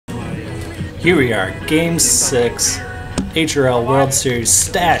Here we are, Game 6, HRL World Series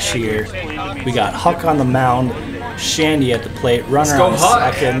stash here. We got Huck on the mound, Shandy at the plate, runner on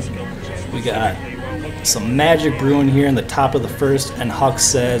second. We got some magic brewing here in the top of the first, and Huck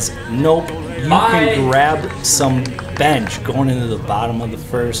says, nope, you can grab some bench going into the bottom of the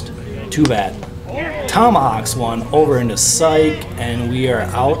first. Too bad. Tomahawks one over into Psych, and we are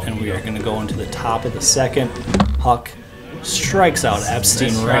out, and we are going to go into the top of the second. Huck strikes out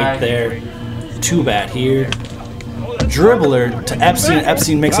Epstein right there. Too bad here. Dribbler to Epstein.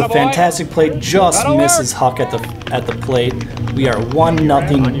 Epstein makes a fantastic play, just misses Huck at the plate. We are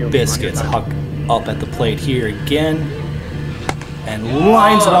 1-0 Biscuits. Huck up at the plate here again, and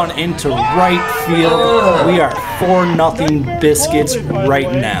lines one into right field. We are 4-0 Biscuits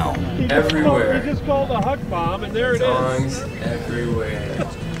right now. Everywhere. Just called the Huck bomb, and there it is. Songs everywhere.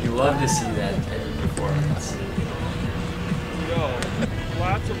 You love to see that every performance.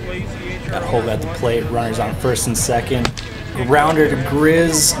 Lots of lazy HRL. Got Hove at the plate, runners on first and second. Grounder to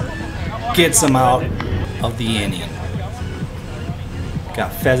Grizz, gets him out of the inning.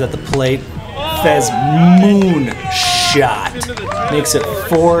 Got Fez at the plate. Fez moon shot. Makes it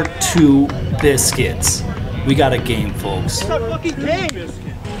 4-2 Biscuits. We got a game, folks. Huck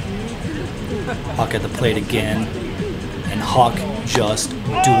at the plate again. And Huck just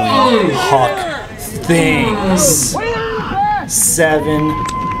doing Huck things.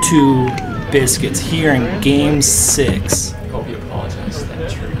 7-2 Biscuits here in Game 6. Hope you apologize to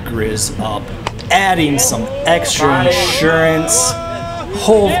that tree. Grizz up, adding some extra insurance.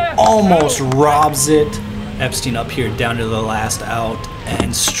 Hove almost robs it. Epstein up here down to the last out,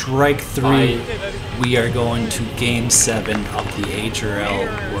 and strike 3. We are going to Game 7 of the HRL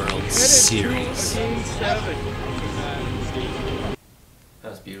World Series. That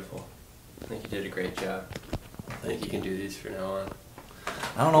was beautiful. I think you did a great job. I think you can do these from now on.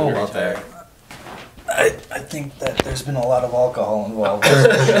 I don't know about that. I think that there's been a lot of alcohol involved, that's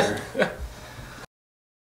for sure.